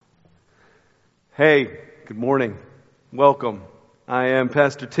Hey, good morning. Welcome. I am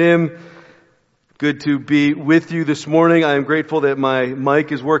Pastor Tim. Good to be with you this morning. I am grateful that my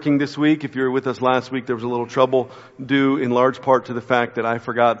mic is working this week. If you were with us last week, there was a little trouble due in large part to the fact that I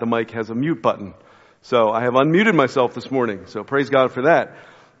forgot the mic has a mute button. So I have unmuted myself this morning. So praise God for that.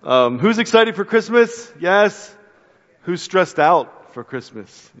 Who's excited for Christmas? Yes. Who's stressed out for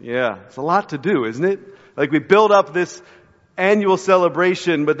Christmas? Yeah. It's a lot to do, isn't it? Like we build up this annual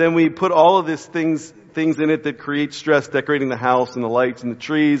celebration, but then we put all of these things in it that create stress, decorating the house and the lights and the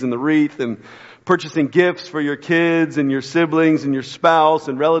trees and the wreath and purchasing gifts for your kids and your siblings and your spouse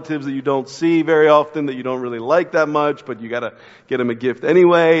and relatives that you don't see very often, that you don't really like that much, but you gotta get them a gift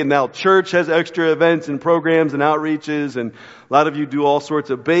anyway. And now church has extra events and programs and outreaches, and a lot of you do all sorts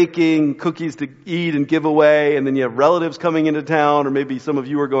of baking, cookies to eat and give away, and then you have relatives coming into town, or maybe some of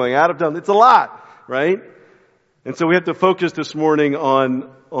you are going out of town. It's a lot, right? And so we have to focus this morning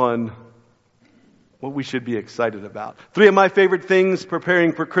on what we should be excited about. 3 of my favorite things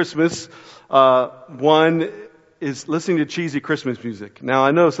preparing for Christmas. One is listening to cheesy Christmas music. Now I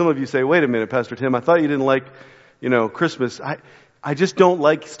know some of you say, wait a minute, Pastor Tim, I thought you didn't like, Christmas. I just don't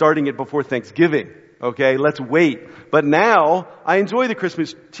like starting it before Thanksgiving. Okay, let's wait. But now, I enjoy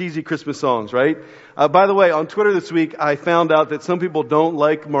the cheesy Christmas songs, right? By the way, on Twitter this week, I found out that some people don't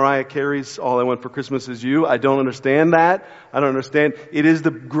like Mariah Carey's All I Want for Christmas Is You. I don't understand that. I don't understand. It is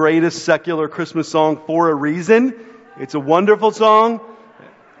the greatest secular Christmas song for a reason. It's a wonderful song.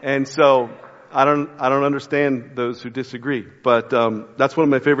 And so, I don't understand those who disagree. But, that's one of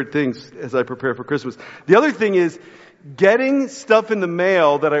my favorite things as I prepare for Christmas. The other thing is, getting stuff in the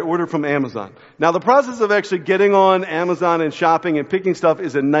mail that I ordered from Amazon. Now the process of actually getting on Amazon and shopping and picking stuff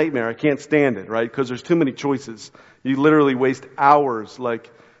is a nightmare. I can't stand it, right? Because there's too many choices. You literally waste hours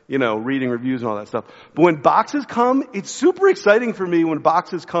reading reviews and all that stuff. But when boxes come, it's super exciting for me when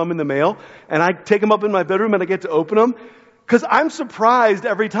boxes come in the mail and I take them up in my bedroom and I get to open them. Because I'm surprised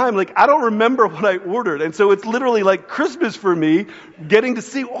every time. I don't remember what I ordered. And so it's literally like Christmas for me, getting to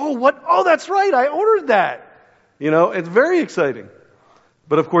see, that's right, I ordered that. It's very exciting.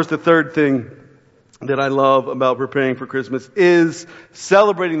 But of course, the third thing that I love about preparing for Christmas is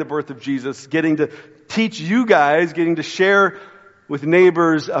celebrating the birth of Jesus, getting to teach you guys, getting to share with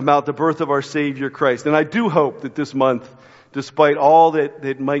neighbors about the birth of our Savior Christ. And I do hope that this month, despite all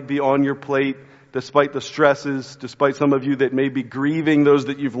that might be on your plate, despite the stresses, despite some of you that may be grieving those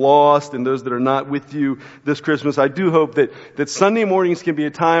that you've lost and those that are not with you this Christmas, I do hope that Sunday mornings can be a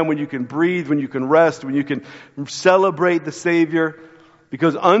time when you can breathe, when you can rest, when you can celebrate the Savior,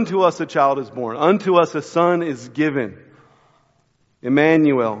 because unto us a child is born, unto us a son is given.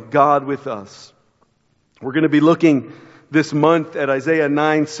 Immanuel, God with us. We're going to be looking this month at Isaiah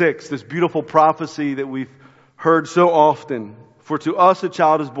 9:6, this beautiful prophecy that we've heard so often. For to us a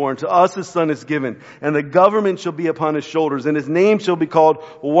child is born, to us a son is given, and the government shall be upon his shoulders, and his name shall be called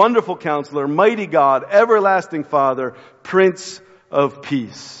Wonderful Counselor, Mighty God, Everlasting Father, Prince of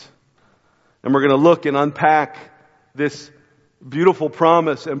Peace. And we're going to look and unpack this beautiful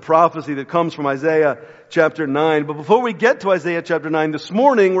promise and prophecy that comes from Isaiah chapter 9. But before we get to Isaiah chapter 9, this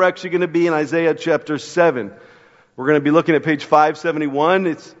morning we're actually going to be in Isaiah chapter 7. We're going to be looking at page 571.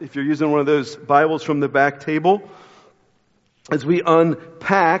 If you're using one of those Bibles from the back table. As we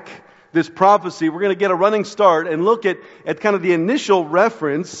unpack this prophecy, we're going to get a running start and look at kind of the initial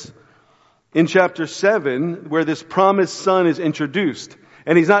reference in chapter 7 where this promised son is introduced.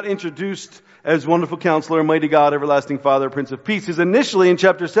 And he's not introduced as Wonderful Counselor, Mighty God, Everlasting Father, Prince of Peace. He's initially in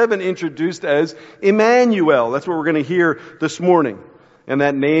chapter 7 introduced as Immanuel. That's what we're going to hear this morning. And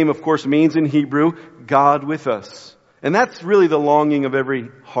that name, of course, means in Hebrew, God with us. And that's really the longing of every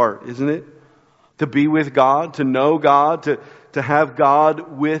heart, isn't it? To be with God, to know God, to have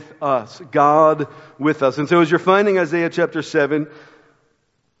God with us. God with us. And so as you're finding Isaiah chapter 7,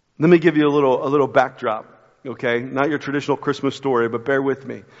 let me give you a little backdrop. Okay? Not your traditional Christmas story, but bear with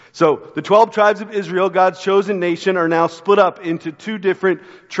me. So, the 12 tribes of Israel, God's chosen nation, are now split up into 2 different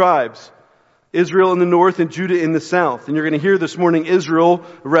tribes. Israel in the north and Judah in the south. And you're going to hear this morning Israel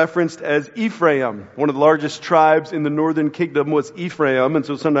referenced as Ephraim. One of the largest tribes in the northern kingdom was Ephraim, and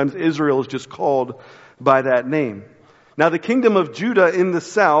so sometimes Israel is just called by that name. Now the kingdom of Judah in the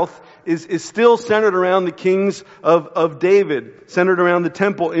south is still centered around the kings of David, centered around the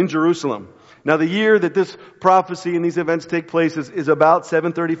temple in Jerusalem. Now the year that this prophecy and these events take place is about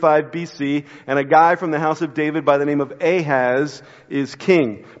 735 BC, and a guy from the house of David by the name of Ahaz is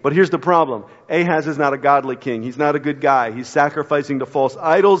king. But here's the problem. Ahaz is not a godly king. He's not a good guy. He's sacrificing to false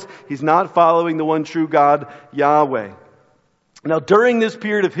idols. He's not following the one true God, Yahweh. Now during this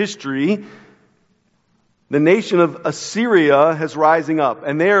period of history, the nation of Assyria is rising up.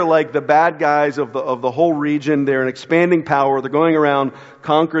 And they are like the bad guys of the whole region. They're an expanding power. They're going around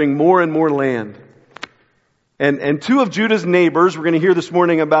conquering more and more land. And two of Judah's neighbors, we're going to hear this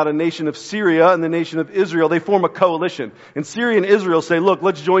morning about a nation of Syria and the nation of Israel. They form a coalition. And Syria and Israel say, look,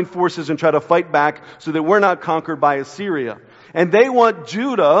 let's join forces and try to fight back so that we're not conquered by Assyria. And they want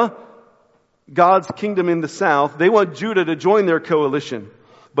Judah, God's kingdom in the south, they want Judah to join their coalition.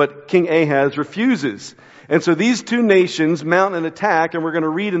 But King Ahaz refuses. And so these two nations mount an attack, and we're going to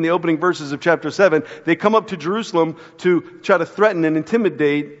read in the opening verses of chapter 7, they come up to Jerusalem to try to threaten and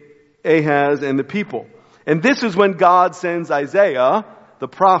intimidate Ahaz and the people. And this is when God sends Isaiah, the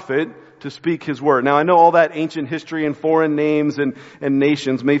prophet, to speak his word. Now I know all that ancient history and foreign names and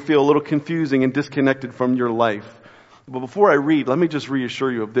nations may feel a little confusing and disconnected from your life. But before I read, let me just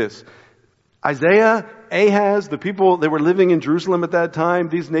reassure you of this. Isaiah, Ahaz, the people that were living in Jerusalem at that time,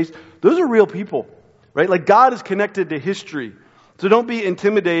 these nations, those are real people, right? Like God is connected to history. So don't be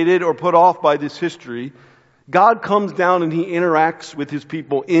intimidated or put off by this history. God comes down and He interacts with His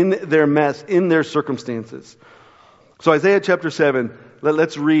people in their mess, in their circumstances. So Isaiah chapter 7,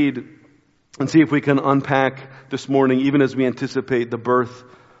 let's read and see if we can unpack this morning, even as we anticipate the birth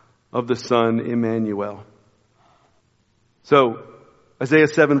of the Son, Immanuel. So, Isaiah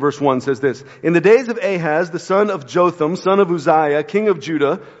 7 verse 1 says this, in the days of Ahaz, the son of Jotham, son of Uzziah, king of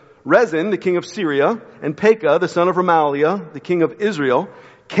Judah, Rezin, the king of Syria, and Pekah, the son of Remaliah, the king of Israel,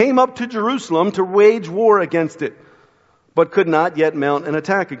 came up to Jerusalem to wage war against it, but could not yet mount an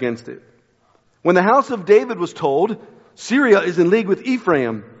attack against it. When the house of David was told, Syria is in league with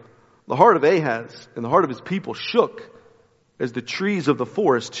Ephraim, the heart of Ahaz and the heart of his people shook as the trees of the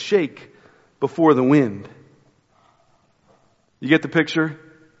forest shake before the wind. You get the picture?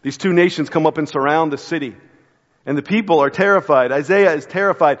 These two nations come up and surround the city. And the people are terrified. Isaiah is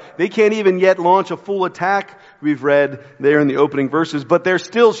terrified. They can't even yet launch a full attack, we've read there in the opening verses, but they're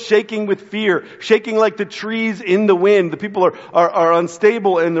still shaking with fear, shaking like the trees in the wind. The people are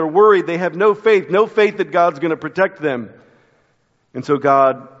unstable and they're worried. They have no faith that God's going to protect them. And so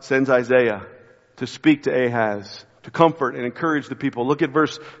God sends Isaiah to speak to Ahaz, to comfort and encourage the people. Look at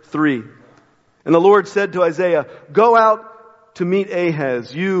verse 3. And the Lord said to Isaiah, go out to meet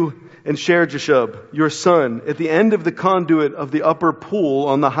Ahaz, you and Sher-Jashub, your son, at the end of the conduit of the upper pool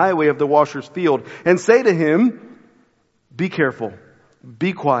on the highway of the washer's field, and say to him, be careful,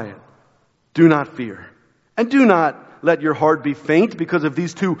 be quiet, do not fear, and do not let your heart be faint because of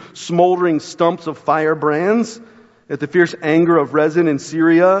these two smoldering stumps of firebrands at the fierce anger of Rezin in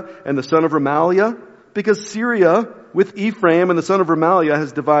Syria and the son of Remaliah, because Syria with Ephraim and the son of Remaliah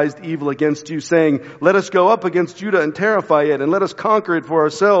has devised evil against you, saying, let us go up against Judah and terrify it, and let us conquer it for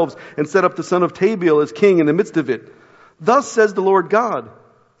ourselves, and set up the son of Tabiel as king in the midst of it. Thus says the Lord God,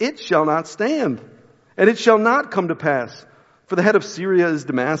 it shall not stand, and it shall not come to pass. For the head of Syria is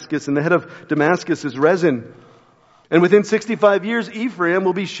Damascus, and the head of Damascus is Rezin. And within 65 years, Ephraim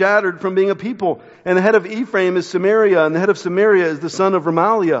will be shattered from being a people, and the head of Ephraim is Samaria, and the head of Samaria is the son of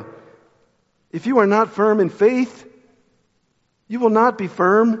Remaliah. If you are not firm in faith, you will not be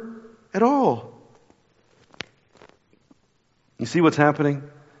firm at all. You see what's happening?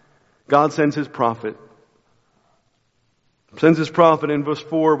 God sends His prophet. Sends His prophet. In verse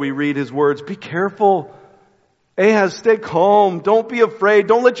 4 we read His words, be careful. Ahaz, stay calm. Don't be afraid.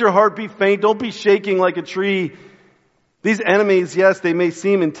 Don't let your heart be faint. Don't be shaking like a tree. These enemies, yes, they may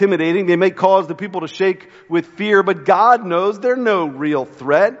seem intimidating. They may cause the people to shake with fear, but God knows they're no real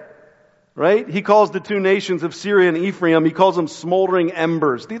threat. Right? He calls the two nations of Syria and Ephraim, He calls them smoldering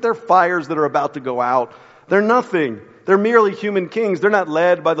embers. They're fires that are about to go out. They're nothing. They're merely human kings. They're not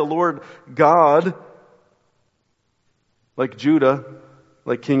led by the Lord God like Judah,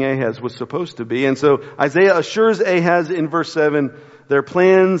 like King Ahaz was supposed to be. And so Isaiah assures Ahaz in verse 7, their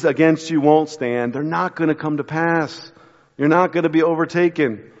plans against you won't stand. They're not going to come to pass. You're not going to be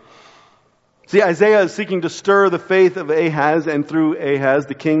overtaken. See, Isaiah is seeking to stir the faith of Ahaz, and through Ahaz,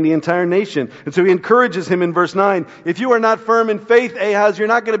 the king, the entire nation. And so he encourages him in verse 9, if you are not firm in faith, Ahaz, you're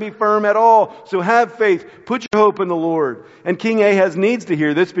not going to be firm at all. So have faith. Put your hope in the Lord. And King Ahaz needs to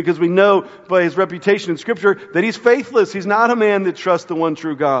hear this because we know by his reputation in Scripture that he's faithless. He's not a man that trusts the one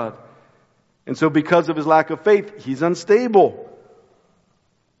true God. And so because of his lack of faith, he's unstable.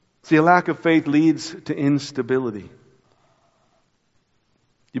 See, a lack of faith leads to instability.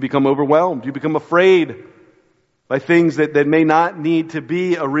 You become overwhelmed. You become afraid by things that may not need to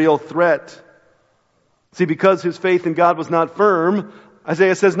be a real threat. See, because his faith in God was not firm,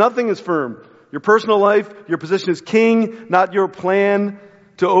 Isaiah says nothing is firm. Your personal life, your position as king, not your plan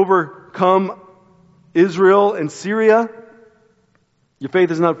to overcome Israel and Syria. Your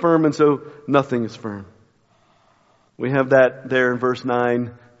faith is not firm, and so nothing is firm. We have that there in verse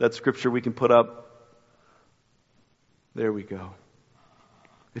 9, that scripture we can put up. There we go.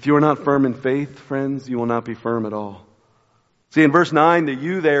 If you are not firm in faith, friends, you will not be firm at all. See, in verse 9, the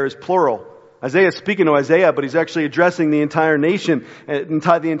you there is plural. Isaiah is speaking to Isaiah, but he's actually addressing the entire nation,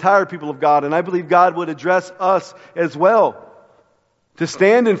 the entire people of God. And I believe God would address us as well. To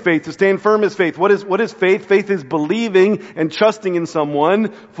stand in faith, to stand firm as faith. What is faith? Faith is believing and trusting in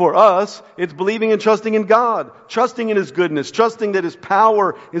someone. For us, it's believing and trusting in God. Trusting in His goodness. Trusting that His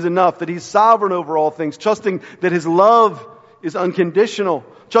power is enough. That He's sovereign over all things. Trusting that His love is unconditional.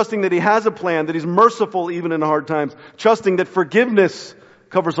 Trusting that He has a plan. That He's merciful even in hard times. Trusting that forgiveness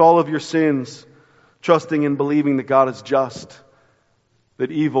covers all of your sins. Trusting and believing that God is just.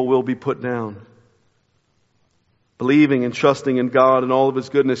 That evil will be put down. Believing and trusting in God and all of His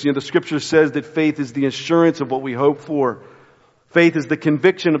goodness. You know, the scripture says that faith is the assurance of what we hope for. Faith is the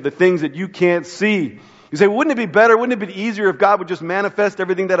conviction of the things that you can't see. You say, wouldn't it be better, wouldn't it be easier if God would just manifest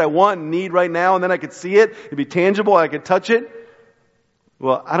everything that I want and need right now and then I could see it? It'd be tangible, I could touch it.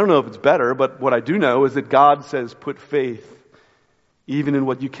 Well, I don't know if it's better, but what I do know is that God says put faith even in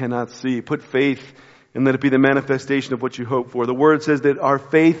what you cannot see. Put faith and let it be the manifestation of what you hope for. The Word says that our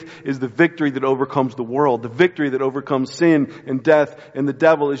faith is the victory that overcomes the world. The victory that overcomes sin and death and the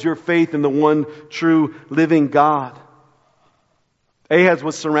devil is your faith in the one true living God. Ahaz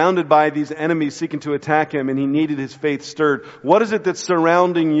was surrounded by these enemies seeking to attack him, and he needed his faith stirred. What is it that's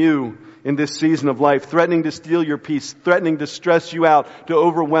surrounding you in this season of life? Threatening to steal your peace, threatening to stress you out, to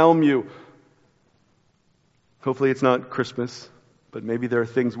overwhelm you. Hopefully it's not Christmas. But maybe there are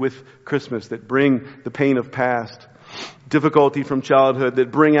things with Christmas that bring the pain of past, difficulty from childhood,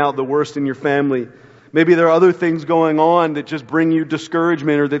 that bring out the worst in your family. Maybe there are other things going on that just bring you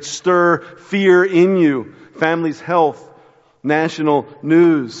discouragement or that stir fear in you. Family's health, national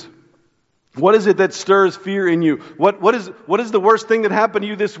news. What is it that stirs fear in you? What is the worst thing that happened to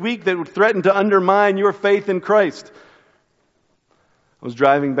you this week that would threaten to undermine your faith in Christ? I was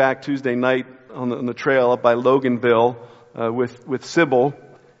driving back Tuesday night on the trail up by Loganville, with Sybil,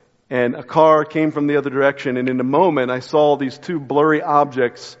 and a car came from the other direction, and in a moment I saw these two blurry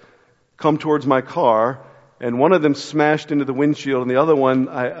objects come towards my car, and one of them smashed into the windshield, and the other one,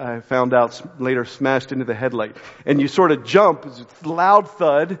 I found out later, smashed into the headlight. And you sort of jump, it's a loud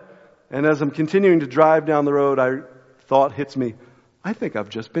thud, and as I'm continuing to drive down the road, thought hits me, I think I've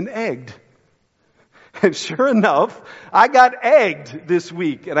just been egged. And sure enough, I got egged this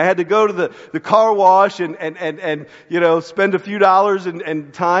week, and I had to go to the car wash and spend a few dollars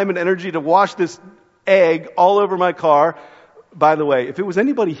and time and energy to wash this egg all over my car. By the way, if it was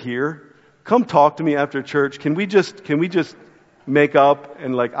anybody here, come talk to me after church. Can we just make up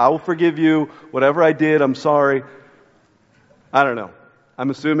and I will forgive you, whatever I did, I'm sorry. I don't know.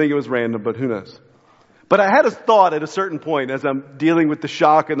 I'm assuming it was random, but who knows? But I had a thought at a certain point as I'm dealing with the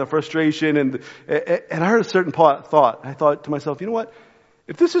shock and the frustration and I heard a certain thought. I thought to myself, you know what?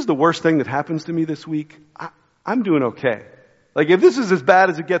 If this is the worst thing that happens to me this week, I'm doing okay. If this is as bad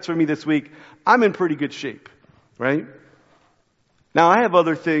as it gets for me this week, I'm in pretty good shape, right? Now I have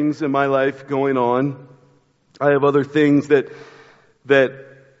other things in my life going on. I have other things that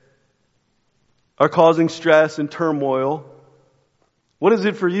are causing stress and turmoil. What is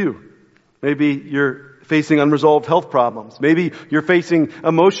it for you? Maybe you're facing unresolved health problems. Maybe you're facing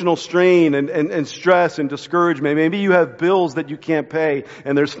emotional strain and stress and discouragement. Maybe you have bills that you can't pay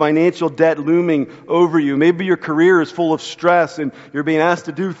and there's financial debt looming over you. Maybe your career is full of stress and you're being asked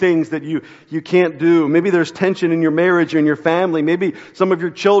to do things that you can't do. Maybe there's tension in your marriage or in your family. Maybe some of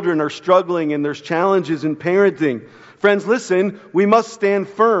your children are struggling and there's challenges in parenting. Friends, listen, we must stand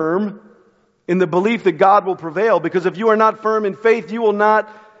firm in the belief that God will prevail, because if you are not firm in faith, you will not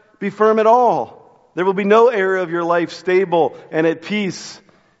be firm at all. There will be no area of your life stable and at peace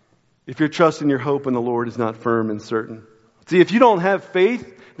if your trust and your hope in the Lord is not firm and certain. See, if you don't have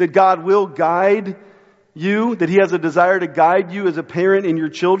faith that God will guide you, that He has a desire to guide you as a parent in your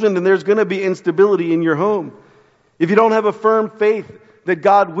children, then there's going to be instability in your home. If you don't have a firm faith that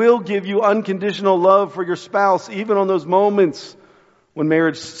God will give you unconditional love for your spouse, even on those moments when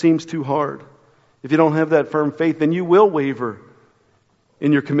marriage seems too hard, if you don't have that firm faith, then you will waver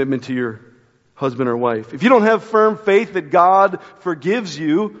in your commitment to your husband or wife. If you don't have firm faith that God forgives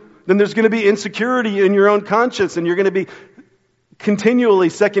you, then there's going to be insecurity in your own conscience, and you're going to be continually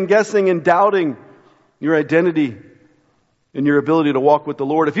second-guessing and doubting your identity and your ability to walk with the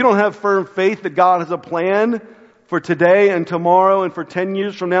Lord. If you don't have firm faith that God has a plan for today and tomorrow and for 10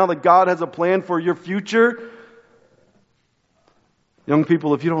 years from now, that God has a plan for your future, young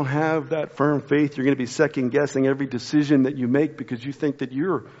people, if you don't have that firm faith, you're going to be second-guessing every decision that you make because you think that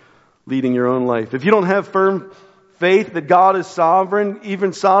you're leading your own life. If you don't have firm faith that God is sovereign,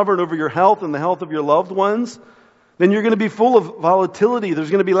 even sovereign over your health and the health of your loved ones, then you're going to be full of volatility. There's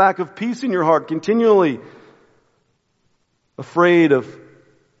going to be lack of peace in your heart, continually afraid of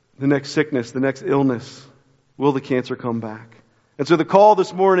the next sickness, the next illness. Will the cancer come back? And so the call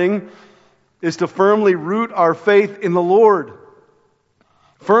this morning is to firmly root our faith in the Lord.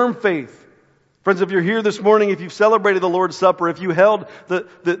 Firm faith. Friends, if you're here this morning, if you've celebrated the Lord's Supper, if you held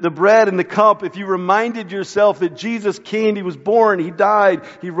the bread and the cup, if you reminded yourself that Jesus came, He was born, He died,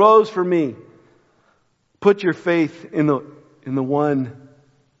 He rose for me, put your faith in the one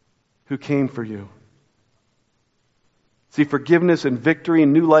who came for you. See, forgiveness and victory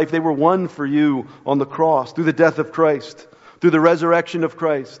and new life, they were won for you on the cross through the death of Christ, through the resurrection of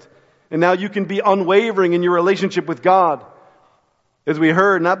Christ. And now you can be unwavering in your relationship with God. As we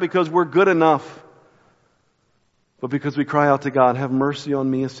heard, not because we're good enough, but because we cry out to God, have mercy on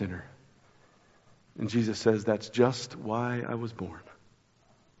me, a sinner. And Jesus says, that's just why I was born.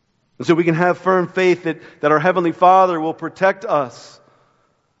 And so we can have firm faith that our Heavenly Father will protect us.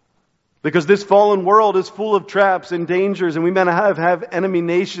 Because this fallen world is full of traps and dangers, and we may have enemy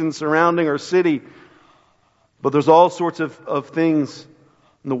nations surrounding our city. But there's all sorts of things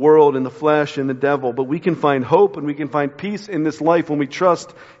in the world, in the flesh, in the devil. But we can find hope and we can find peace in this life when we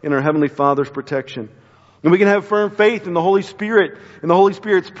trust in our Heavenly Father's protection. And we can have firm faith in the Holy Spirit, in the Holy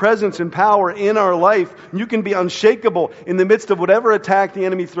Spirit's presence and power in our life. And you can be unshakable in the midst of whatever attack the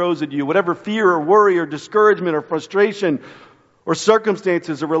enemy throws at you, whatever fear or worry or discouragement or frustration or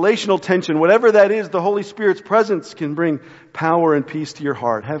circumstances or relational tension, whatever that is, the Holy Spirit's presence can bring power and peace to your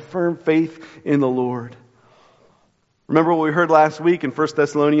heart. Have firm faith in the Lord. Remember what we heard last week in 1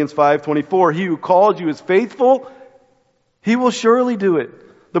 Thessalonians 5:24. He who called you is faithful. He will surely do it.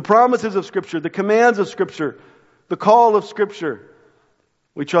 The promises of Scripture, the commands of Scripture, the call of Scripture.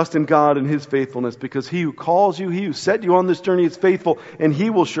 We trust in God and His faithfulness because He who calls you, He who set you on this journey is faithful, and He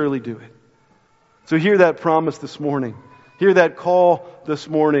will surely do it. So hear that promise this morning. Hear that call this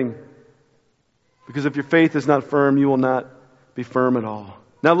morning. Because if your faith is not firm, you will not be firm at all.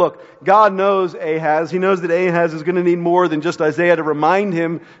 Now look, God knows Ahaz. He knows that Ahaz is going to need more than just Isaiah to remind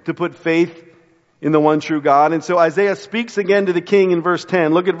him to put faith in the one true God. And so Isaiah speaks again to the king in verse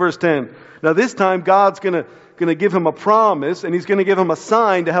 10. Look at verse 10. Now this time God's going to give him a promise, and He's going to give him a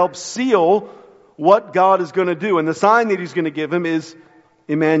sign to help seal what God is going to do. And the sign that He's going to give him is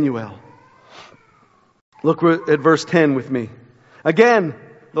Immanuel. Look at verse 10 with me. Again,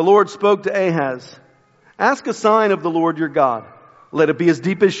 the Lord spoke to Ahaz. Ask a sign of the Lord your God. Let it be as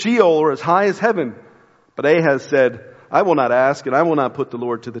deep as Sheol or as high as heaven. But Ahaz said, I will not ask, and I will not put the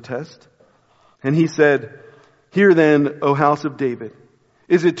Lord to the test. And he said, Hear then, O house of David.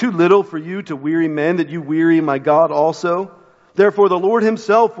 Is it too little for you to weary men that you weary my God also? Therefore the Lord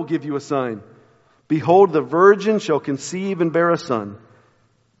Himself will give you a sign. Behold, the virgin shall conceive and bear a son,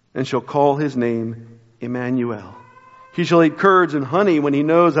 and shall call his name Immanuel. He shall eat curds and honey when he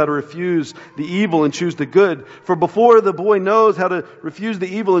knows how to refuse the evil and choose the good. For before the boy knows how to refuse the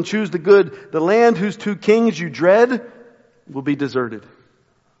evil and choose the good, the land whose two kings you dread will be deserted.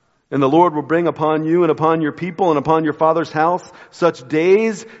 And the Lord will bring upon you and upon your people and upon your father's house such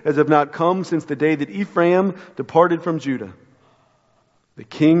days as have not come since the day that Ephraim departed from Judah, the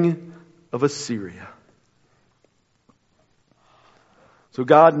king of Assyria. So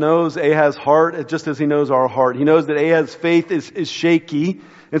God knows Ahaz's heart just as He knows our heart. He knows that Ahaz's faith is shaky.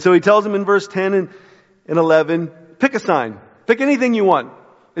 And so He tells him in verse 10 and 11, pick a sign. Pick anything you want.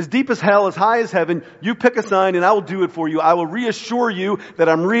 As deep as hell, as high as heaven, you pick a sign and I will do it for you. I will reassure you that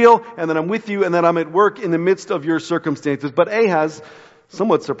I'm real and that I'm with you and that I'm at work in the midst of your circumstances. But Ahaz,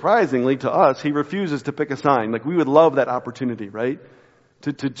 somewhat surprisingly to us, he refuses to pick a sign. Like we would love that opportunity, right?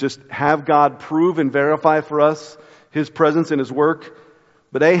 To just have God prove and verify for us His presence and His work.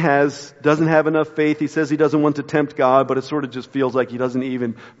 But Ahaz doesn't have enough faith. He says he doesn't want to tempt God, but it sort of just feels like he doesn't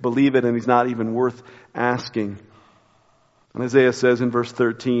even believe it and he's not even worth asking. And Isaiah says in verse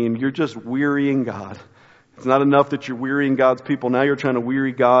 13, you're just wearying God. It's not enough that you're wearying God's people. Now you're trying to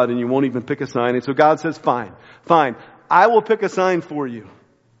weary God and you won't even pick a sign. And so God says, fine. I will pick a sign for you.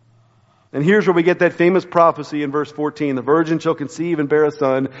 And here's where we get that famous prophecy in verse 14. The virgin shall conceive and bear a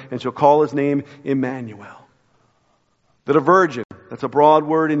son and shall call his name Immanuel. That a virgin, that's a broad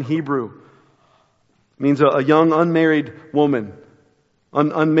word in Hebrew, means a young unmarried woman,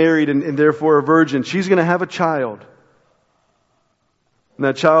 unmarried and therefore a virgin. She's going to have a child. And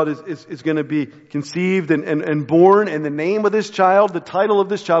that child is going to be conceived and born. And the name of this child, the title of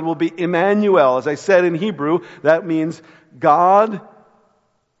this child will be Immanuel. As I said in Hebrew, that means God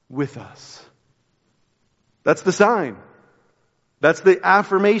with us. That's the sign. That's the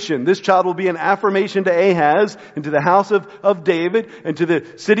affirmation. This child will be an affirmation to Ahaz and to the house of David and to the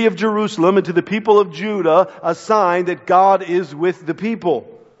city of Jerusalem and to the people of Judah, a sign that God is with the people.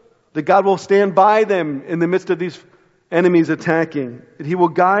 That God will stand by them in the midst of these enemies attacking. That He will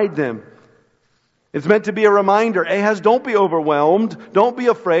guide them. It's meant to be a reminder. Ahaz, don't be overwhelmed. Don't be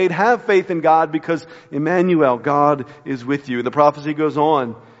afraid. Have faith in God because Immanuel, God is with you. The prophecy goes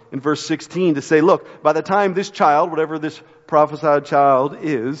on in verse 16 to say, look, by the time this child, whatever this prophesied child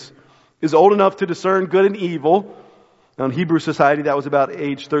is old enough to discern good and evil. Now in Hebrew society, that was about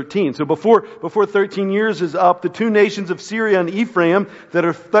age 13. So before 13 years is up, the two nations of Syria and Ephraim that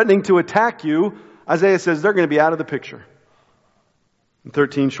are threatening to attack you, Isaiah says they're going to be out of the picture in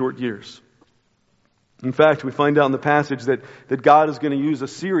 13 short years. In fact, we find out in the passage that God is going to use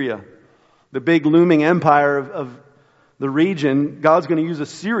Assyria, the big looming empire of the region. God's going to use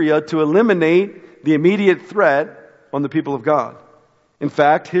Assyria to eliminate the immediate threat on the people of God. In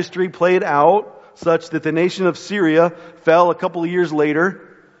fact, history played out such that the nation of Syria fell a couple of years later,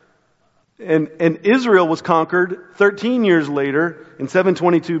 and Israel was conquered 13 years later in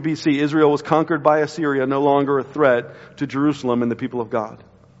 722 BC. Israel was conquered by Assyria, no longer a threat to Jerusalem and the people of God.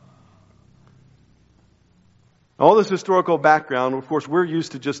 All this historical background, of course, we're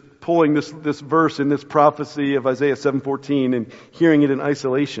used to just pulling this verse in this prophecy of Isaiah 7:14 and hearing it in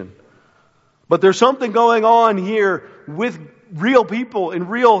isolation. But there's something going on here with real people in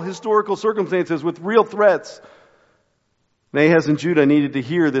real historical circumstances, with real threats. And Ahaz and Judah needed to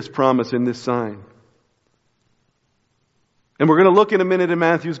hear this promise in this sign. And we're going to look in a minute in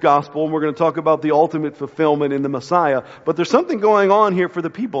Matthew's gospel, and we're going to talk about the ultimate fulfillment in the Messiah. But there's something going on here for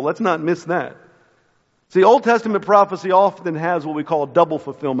the people. Let's not miss that. See, Old Testament prophecy often has what we call double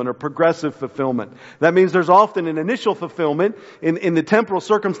fulfillment or progressive fulfillment. That means there's often an initial fulfillment in the temporal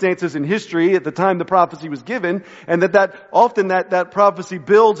circumstances in history at the time the prophecy was given, and that prophecy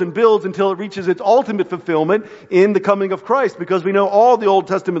builds and builds until it reaches its ultimate fulfillment in the coming of Christ, because we know all the Old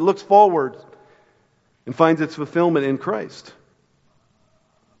Testament looks forward and finds its fulfillment in Christ.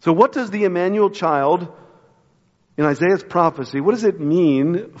 So what does the Immanuel child in Isaiah's prophecy, what does it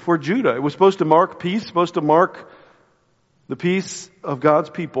mean for Judah? It was supposed to mark peace, supposed to mark the peace of God's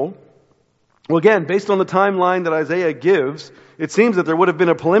people. Well, again, based on the timeline that Isaiah gives, it seems that there would have been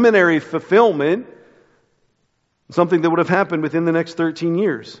a preliminary fulfillment, something that would have happened within the next 13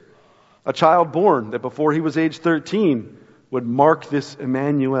 years. A child born that before he was age 13 would mark this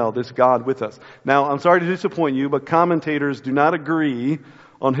Immanuel, this God with us. Now, I'm sorry to disappoint you, but commentators do not agree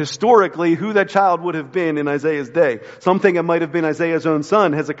on historically who that child would have been in Isaiah's day. Some think it might have been Isaiah's own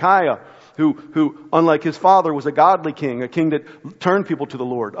son, Hezekiah, who, unlike his father, was a godly king, a king that turned people to the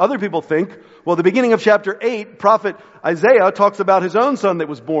Lord. Other people think, well, the beginning of chapter 8, prophet Isaiah talks about his own son that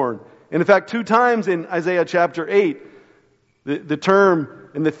was born. And in fact, 2 times in Isaiah chapter 8, the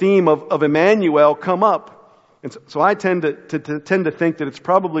term and the theme of Immanuel come up. And so I tend to think that it's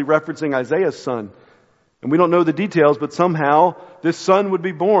probably referencing Isaiah's son. And we don't know the details, but somehow this son would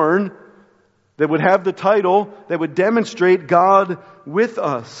be born that would have the title that would demonstrate God with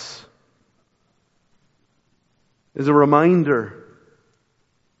us. As a reminder,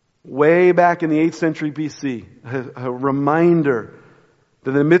 way back in the 8th century BC, a reminder that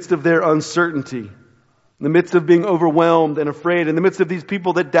in the midst of their uncertainty, in the midst of being overwhelmed and afraid, in the midst of these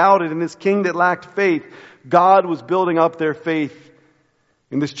people that doubted and this king that lacked faith, God was building up their faith.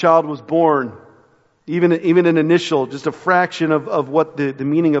 And this child was born. Even an initial, just a fraction of what the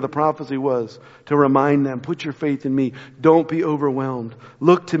meaning of the prophecy was, to remind them, put your faith in me. Don't be overwhelmed.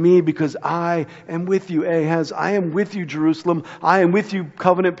 Look to me because I am with you, Ahaz. I am with you, Jerusalem. I am with you,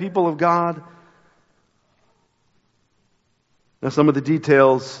 covenant people of God. Now, some of the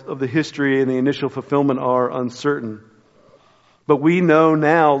details of the history and the initial fulfillment are uncertain. But we know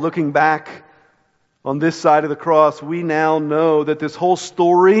now, looking back on this side of the cross, we now know that this whole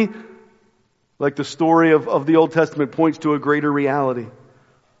story, like the story of the Old Testament, points to a greater reality.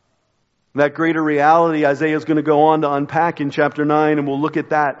 That greater reality Isaiah is going to go on to unpack in chapter 9, and we'll look at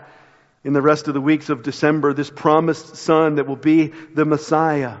that in the rest of the weeks of December, this promised son that will be the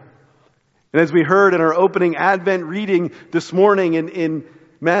Messiah. And as we heard in our opening Advent reading this morning in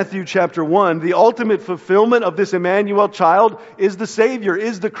Matthew chapter 1, the ultimate fulfillment of this Immanuel child is the Savior,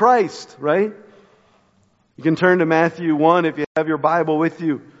 is the Christ, right? You can turn to Matthew 1 if you have your Bible with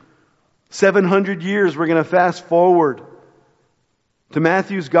you. 700 years, we're going to fast forward to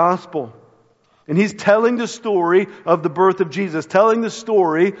Matthew's gospel. And he's telling the story of the birth of Jesus, telling the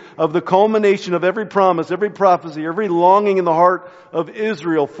story of the culmination of every promise, every prophecy, every longing in the heart of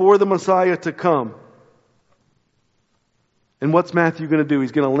Israel for the Messiah to come. And what's Matthew going to do?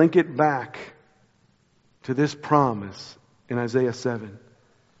 He's going to link it back to this promise in Isaiah 7.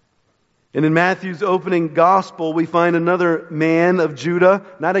 And in Matthew's opening gospel, we find another man of Judah,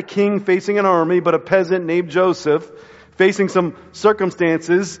 not a king facing an army, but a peasant named Joseph, facing some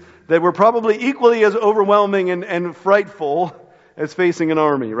circumstances that were probably equally as overwhelming and frightful as facing an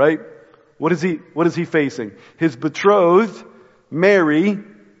army, right? What is he facing? His betrothed, Mary,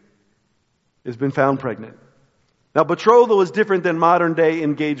 has been found pregnant. Now, betrothal is different than modern day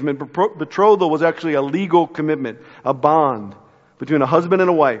engagement. Betrothal was actually a legal commitment, a bond between a husband and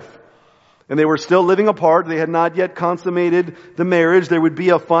a wife. And they were still living apart. They had not yet consummated the marriage. There would be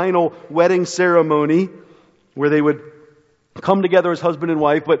a final wedding ceremony where they would come together as husband and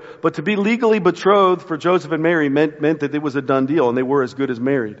wife. But to be legally betrothed for Joseph and Mary meant that it was a done deal, and they were as good as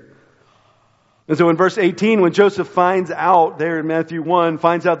married. And so in verse 18, when Joseph finds out, there in Matthew 1,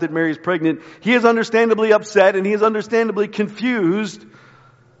 finds out that Mary is pregnant, he is understandably upset and he is understandably confused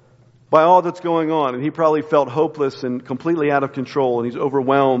by all that's going on. And he probably felt hopeless and completely out of control, and he's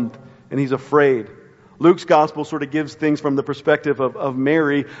overwhelmed and he's afraid. Luke's gospel sort of gives things from the perspective of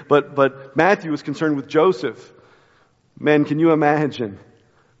Mary, but Matthew is concerned with Joseph. Men, can you imagine,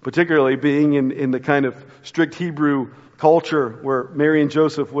 particularly being in the kind of strict Hebrew culture where Mary and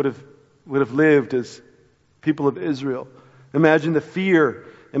Joseph would have lived as people of Israel? Imagine the fear.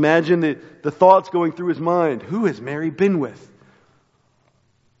 Imagine the thoughts going through his mind. Who has Mary been with?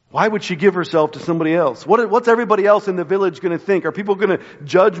 Why would she give herself to somebody else? What's everybody else in the village going to think? Are people going to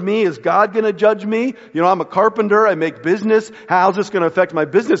judge me? Is God going to judge me? I'm a carpenter. I make business. How's this going to affect my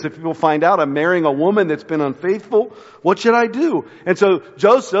business if people find out I'm marrying a woman that's been unfaithful? What should I do? And so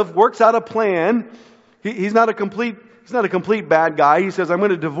Joseph works out a plan. He's not a complete bad guy. He says, I'm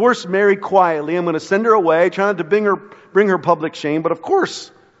going to divorce Mary quietly. I'm going to send her away, trying to bring her public shame. But of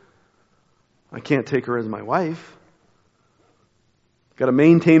course, I can't take her as my wife. Got to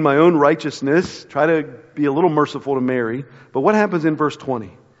maintain my own righteousness, try to be a little merciful to Mary. But what happens in verse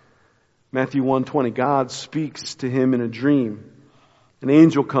 20? Matthew 1:20, God speaks to him in a dream. An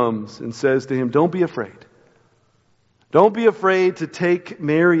angel comes and says to him, don't be afraid. Don't be afraid to take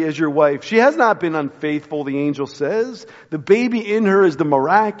Mary as your wife. She has not been unfaithful, the angel says. The baby in her is the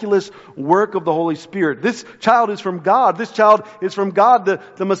miraculous work of the Holy Spirit. This child is from God. This child is from God,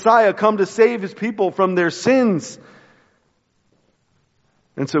 the Messiah, come to save his people from their sins.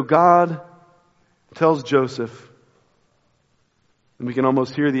 And so God tells Joseph, and we can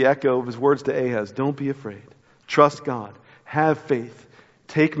almost hear the echo of his words to Ahaz, don't be afraid. Trust God. Have faith.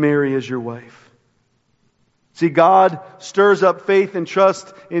 Take Mary as your wife. See, God stirs up faith and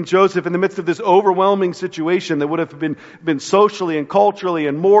trust in Joseph in the midst of this overwhelming situation that would have been socially and culturally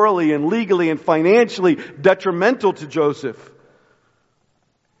and morally and legally and financially detrimental to Joseph.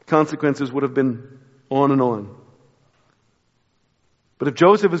 Consequences would have been on and on. But if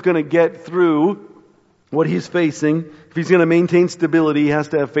Joseph is going to get through what he's facing, if he's going to maintain stability, he has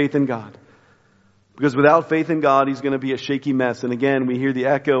to have faith in God. Because without faith in God, he's going to be a shaky mess. And again, we hear the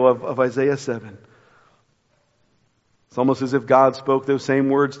echo of Isaiah 7. It's almost as if God spoke those same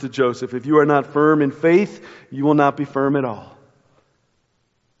words to Joseph. If you are not firm in faith, you will not be firm at all.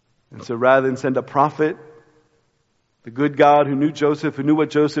 And so rather than send a prophet, the good God who knew Joseph, who knew what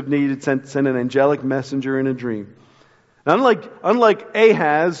Joseph needed, sent an angelic messenger in a dream. Unlike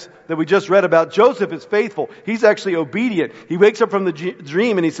Ahaz that we just read about, Joseph is faithful. He's actually obedient. He wakes up from the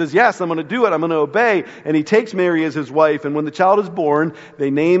dream and he says, yes, I'm going to do it. I'm going to obey. And he takes Mary as his wife. And when the child is born,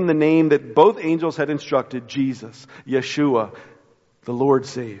 they name the name that both angels had instructed, Jesus, Yeshua, the Lord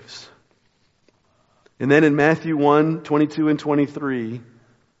saves. And then in Matthew 1:22 and 23,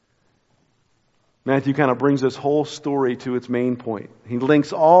 Matthew kind of brings this whole story to its main point. He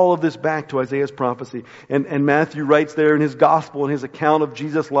links all of this back to Isaiah's prophecy. And Matthew writes there in his gospel, in his account of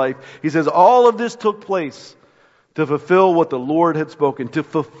Jesus' life, he says, all of this took place to fulfill what the Lord had spoken. To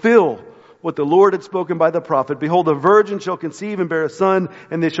fulfill what the Lord had spoken by the prophet. Behold, the virgin shall conceive and bear a son,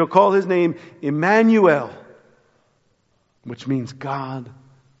 and they shall call his name Immanuel, which means God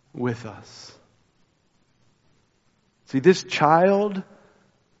with us. See, this child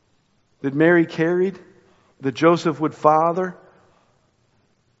that Mary carried, that Joseph would father,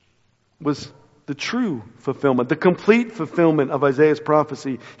 was the true fulfillment, the complete fulfillment of Isaiah's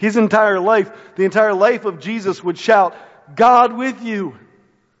prophecy. His entire life, the entire life of Jesus would shout, God with you.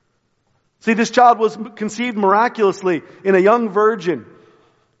 See, this child was conceived miraculously in a young virgin.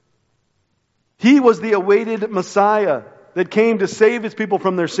 He was the awaited Messiah that came to save his people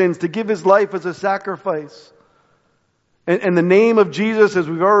from their sins, to give his life as a sacrifice. And the name of Jesus, as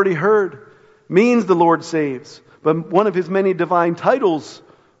we've already heard, means the Lord saves. But one of his many divine titles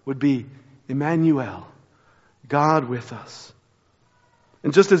would be Immanuel, God with us.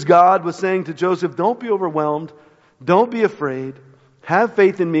 And just as God was saying to Joseph, don't be overwhelmed, Don't be afraid. Have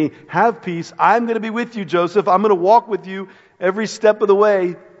faith in me. Have peace. I'm going to be with you, Joseph. I'm going to walk with you every step of the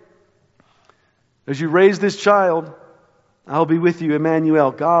way. As you raise this child, I'll be with you,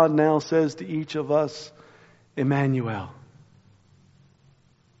 Immanuel. God now says to each of us, Immanuel.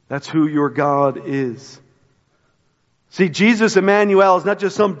 That's who your God is. See, Jesus, Immanuel, is not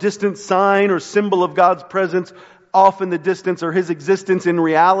just some distant sign or symbol of God's presence off in the distance, or His existence in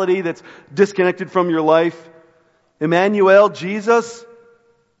reality that's disconnected from your life. Immanuel, Jesus,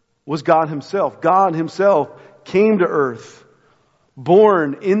 was God Himself. God Himself came to earth,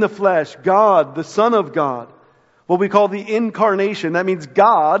 born in the flesh, God, the Son of God. What we call the incarnation. That means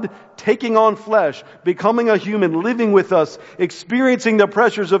God taking on flesh, becoming a human, living with us, experiencing the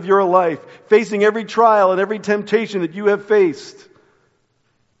pressures of your life, facing every trial and every temptation that you have faced.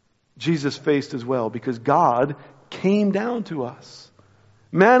 Jesus faced as well, because God came down to us,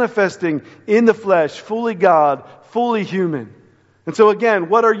 manifesting in the flesh, fully God, fully human. And so again,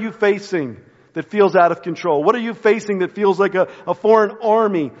 what are you facing that feels out of control? What are you facing that feels like a foreign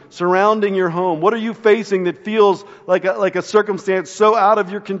army surrounding your home? What are you facing that feels like a circumstance so out of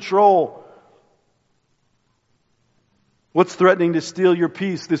your control? What's threatening to steal your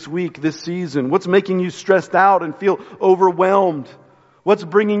peace this week, this season? What's making you stressed out and feel overwhelmed? What's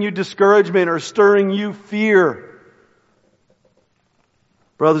bringing you discouragement or stirring you fear?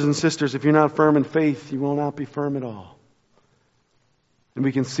 Brothers and sisters, if you're not firm in faith, you will not be firm at all. And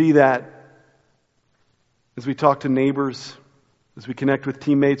we can see that as we talk to neighbors, as we connect with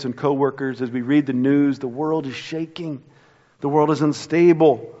teammates and coworkers, as we read the news. The world is shaking. The world is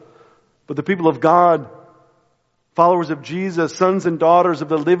unstable. But the people of God, followers of Jesus, sons and daughters of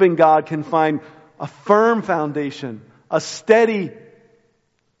the living God, can find a firm foundation, a steady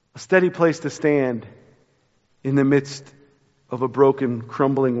place to stand in the midst of a broken,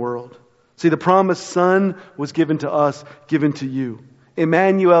 crumbling world. See, the promised Son was given to us, given to you.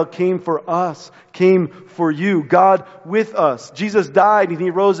 Immanuel came for us, came for you, God with us. Jesus died and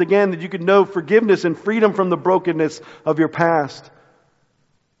He rose again that you could know forgiveness and freedom from the brokenness of your past,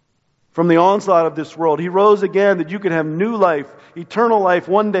 from the onslaught of this world. He rose again that you could have new life, eternal life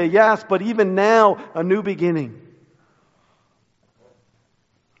one day, yes, but even now, a new beginning.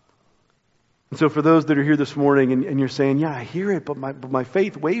 And so for those that are here this morning and you're saying, yeah, I hear it, but my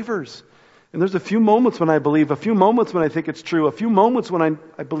faith wavers. And there's a few moments when I believe, a few moments when I think it's true, a few moments when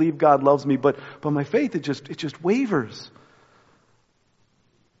I believe God loves me, but my faith, it just wavers.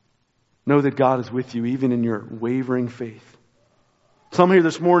 Know that God is with you even in your wavering faith. Some here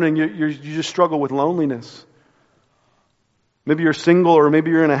this morning, you just struggle with loneliness. Maybe you're single, or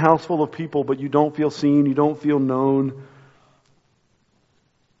maybe you're in a house full of people, but you don't feel seen, you don't feel known.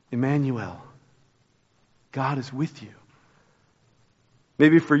 Immanuel, God is with you.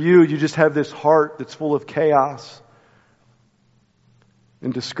 Maybe for you, you just have this heart that's full of chaos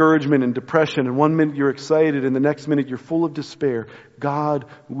and discouragement and depression. And one minute you're excited and the next minute you're full of despair. God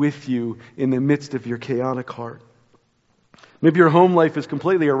with you in the midst of your chaotic heart. Maybe your home life is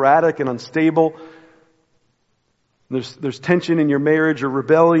completely erratic and unstable. There's tension in your marriage or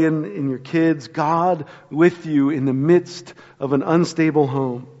rebellion in your kids. God with you in the midst of an unstable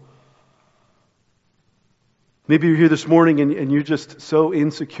home. Maybe you're here this morning and you're just so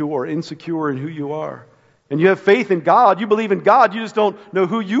insecure in who you are. And you have faith in God. You believe in God. You just don't know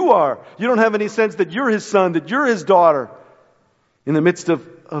who you are. You don't have any sense that you're His son, that you're His daughter. In the midst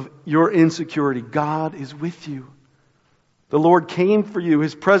of your insecurity, God is with you. The Lord came for you.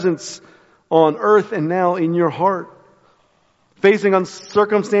 His presence on earth and now in your heart. Facing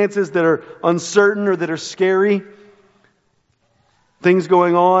circumstances that are uncertain or that are scary. Things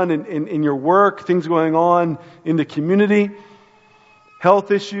going on in your work, things going on in the community,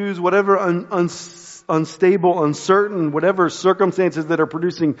 health issues, whatever unstable, uncertain, whatever circumstances that are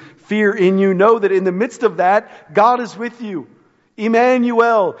producing fear in you, know that in the midst of that, God is with you.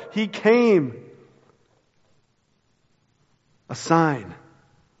 Immanuel, He came. A sign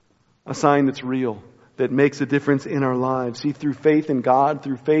that's real, that makes a difference in our lives. See, through faith in God,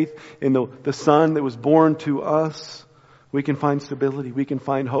 through faith in the Son that was born to us, we can find stability, we can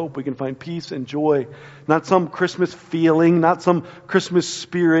find hope, we can find peace and joy. Not some Christmas feeling, not some Christmas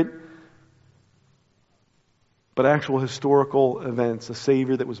spirit, but actual historical events. A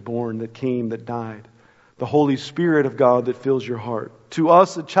Savior that was born, that came, that died. The Holy Spirit of God that fills your heart. To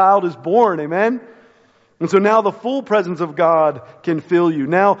us a child is born, amen? And so now the full presence of God can fill you.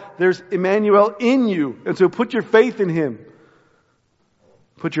 Now there's Immanuel in you. And so put your faith in Him.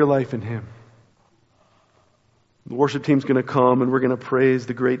 Put your life in Him. The worship team's going to come and we're going to praise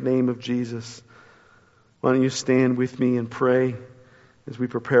the great name of Jesus. Why don't you stand with me and pray as we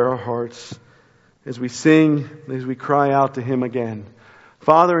prepare our hearts as we sing, as we cry out to Him again.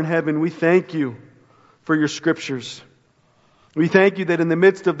 Father in heaven, we thank You for Your Scriptures. We thank You that in the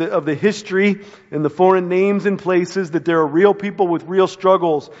midst of the history and the foreign names and places, that there are real people with real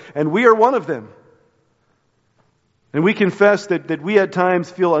struggles, and we are one of them. And we confess that we at times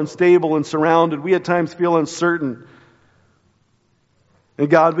feel unstable and surrounded. We at times feel uncertain. And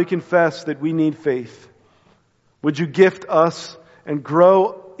God, we confess that we need faith. Would You gift us and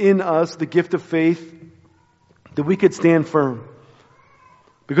grow in us the gift of faith that we could stand firm?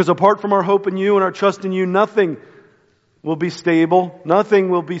 Because apart from our hope in You and our trust in You, nothing will be stable. Nothing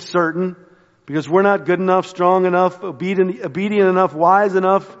will be certain. Because we're not good enough, strong enough, obedient enough, wise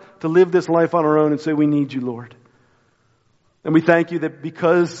enough to live this life on our own and say, we need You, Lord. And we thank You that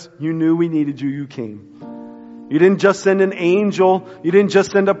because You knew we needed You, You came. You didn't just send an angel. You didn't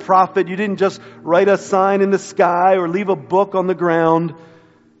just send a prophet. You didn't just write a sign in the sky or leave a book on the ground.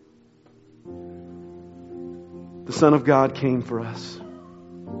 The Son of God came for us.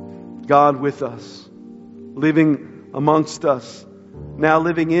 God with us. Living amongst us. Now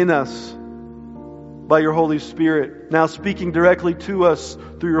living in us by Your Holy Spirit. Now speaking directly to us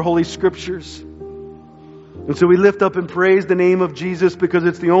through Your Holy Scriptures. And so we lift up and praise the name of Jesus because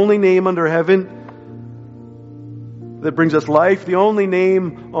it's the only name under heaven that brings us life, the only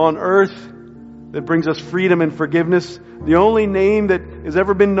name on earth that brings us freedom and forgiveness, the only name that has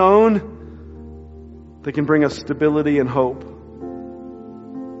ever been known that can bring us stability and hope.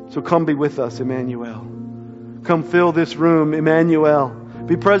 So come be with us, Immanuel. Come fill this room, Immanuel.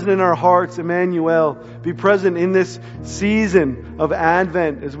 Be present in our hearts, Immanuel. Be present in this season of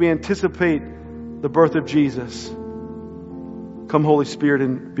Advent as we anticipate the birth of Jesus. Come, Holy Spirit,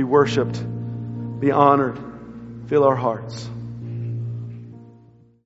 and be worshiped, be honored, fill our hearts.